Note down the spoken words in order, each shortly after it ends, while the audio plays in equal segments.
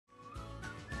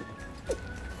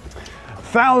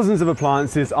Thousands of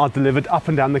appliances are delivered up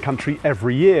and down the country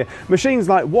every year. Machines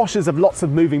like washers have lots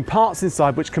of moving parts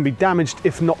inside which can be damaged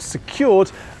if not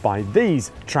secured by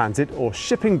these transit or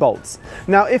shipping bolts.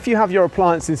 Now, if you have your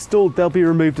appliance installed, they'll be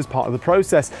removed as part of the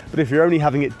process, but if you're only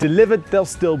having it delivered, they'll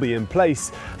still be in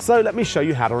place. So let me show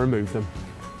you how to remove them.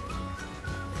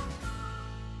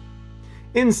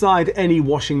 Inside any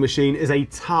washing machine is a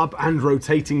tub and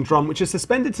rotating drum which are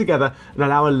suspended together and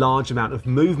allow a large amount of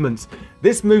movement.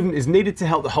 This movement is needed to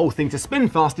help the whole thing to spin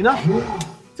fast enough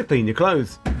to clean your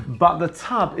clothes. But the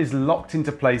tub is locked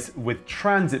into place with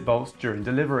transit bolts during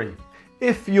delivery.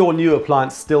 If your new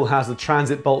appliance still has the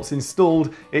transit bolts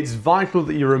installed, it's vital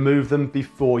that you remove them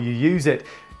before you use it.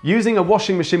 Using a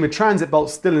washing machine with transit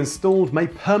bolts still installed may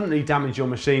permanently damage your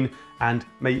machine and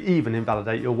may even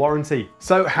invalidate your warranty.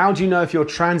 So how do you know if your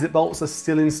transit bolts are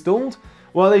still installed?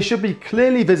 Well, they should be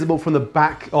clearly visible from the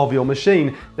back of your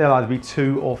machine. They'll either be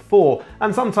 2 or 4,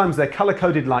 and sometimes they're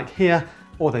color-coded like here,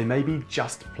 or they may be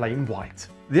just plain white.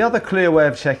 The other clear way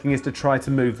of checking is to try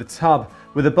to move the tub.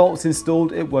 With the bolts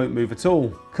installed, it won't move at all.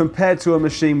 Compared to a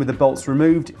machine with the bolts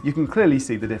removed, you can clearly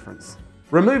see the difference.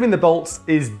 Removing the bolts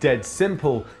is dead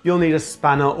simple. You'll need a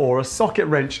spanner or a socket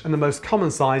wrench, and the most common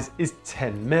size is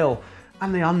 10mm,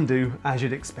 and they undo as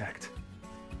you'd expect.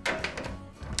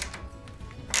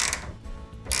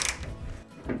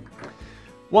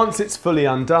 Once it's fully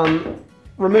undone,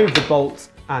 remove the bolt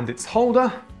and its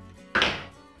holder,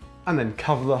 and then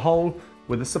cover the hole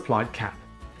with a supplied cap.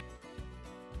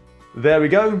 There we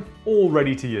go, all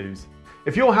ready to use.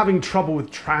 If you're having trouble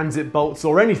with transit bolts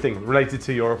or anything related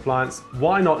to your appliance,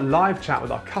 why not live chat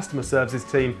with our customer services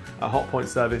team at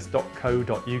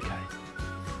hotpointservice.co.uk.